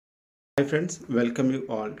Hi friends, welcome you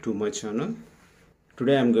all to my channel.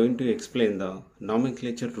 Today I am going to explain the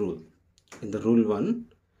nomenclature rule. In the rule 1,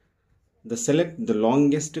 select the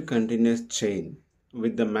longest continuous chain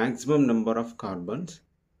with the maximum number of carbons,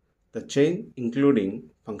 the chain including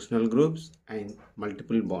functional groups and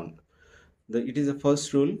multiple bond. It is the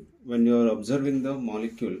first rule when you are observing the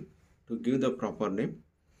molecule to give the proper name.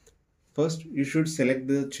 First, you should select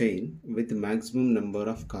the chain with the maximum number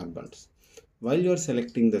of carbons. While you are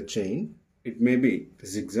selecting the chain, it may be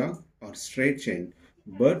zigzag or straight chain,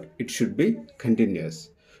 but it should be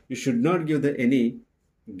continuous. You should not give any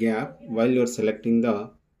gap while you are selecting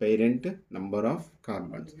the parent number of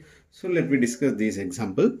carbons. So let me discuss this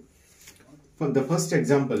example. For the first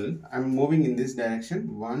example, I am moving in this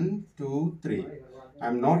direction 1, 2, 3. I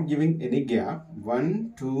am not giving any gap.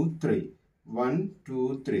 1, 2, 3. 1,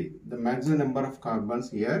 2, 3. The maximum number of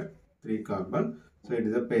carbons here, 3 carbon. So it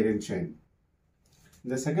is a parent chain.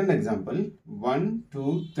 The second example, 1,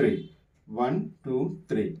 2, 3. 1, 2,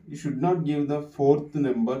 3. You should not give the fourth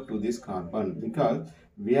number to this carbon because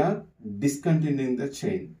we are discontinuing the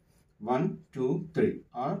chain. 1, 2, 3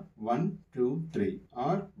 or 1, 2, 3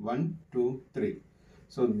 or 1, 2, 3.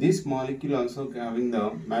 So this molecule also having the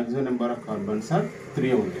maximum number of carbons are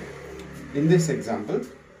 3 only. In this example,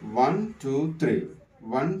 1, 2, 3.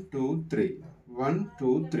 1, 2, 3. 1,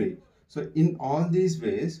 2, 3. So in all these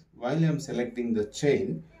ways, while I am selecting the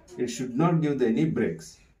chain, it should not give any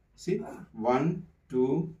breaks. See, 1,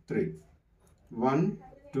 2, 3. 1,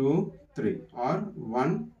 2, 3 or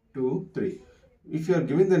 1, 2, 3. If you are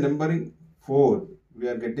giving the numbering 4, we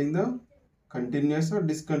are getting the continuous or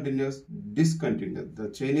discontinuous? Discontinuous. The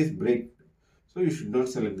chain is break. So you should not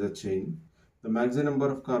select the chain. The maximum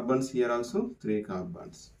number of carbons here also 3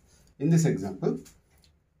 carbons. In this example,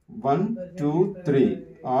 1, 2, 3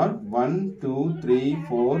 or 1, 2, 3,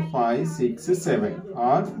 4, 5, 6, 7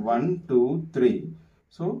 or 1, 2, 3.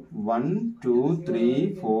 So 1, 2,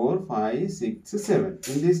 3, 4, 5, 6, 7.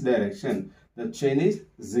 In this direction, the chain is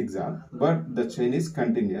zigzag, but the chain is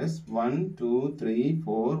continuous. 1, 2, 3,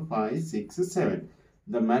 4, 5, 6, 7.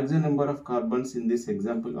 The maximum number of carbons in this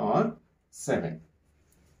example are 7.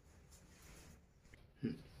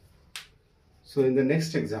 So in the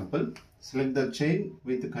next example, select the chain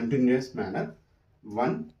with the continuous manner.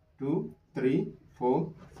 1, 2, 3,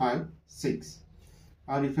 4, 5, 6.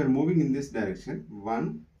 Or if you are moving in this direction,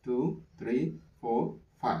 1, 2, 3, 4,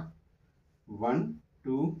 5. 1,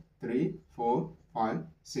 2, 3, 4, 5,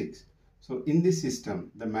 6. So in this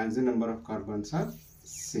system, the maximum number of carbons are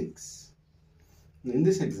 6. In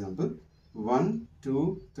this example, 1,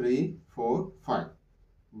 2, 3, 4, 5.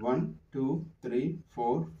 1, 2, 3,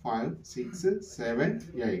 4, 5, 6,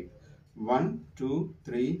 7, 8. 1, 2,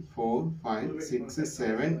 3, 4, 5, 6,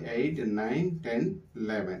 7, 8, 9, 10,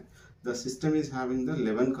 11. The system is having the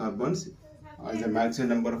 11 carbons as the maximum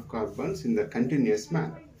number of carbons in the continuous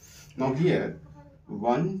manner. Now here,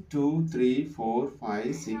 1, 2, 3, 4,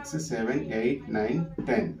 5, 6, 7, 8, 9,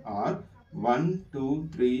 10 or 1, 2,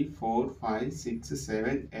 3, 4, 5, 6,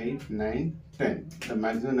 7, 8, 9, 10. The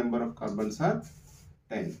maximum number of carbons are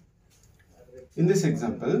 10. In this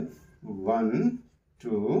example, 1,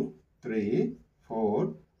 2, 3,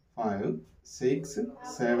 4, 5, 6,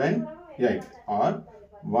 7, 8 or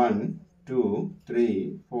 1, 2,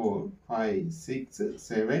 3, 4, 5, 6,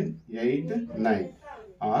 7, 8, 9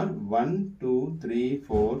 or 1, 2, 3,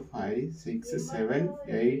 4, 5, 6, 7,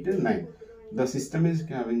 8, 9. The system is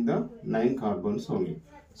having the 9 carbons only.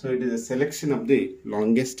 So it is a selection of the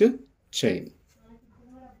longest chain.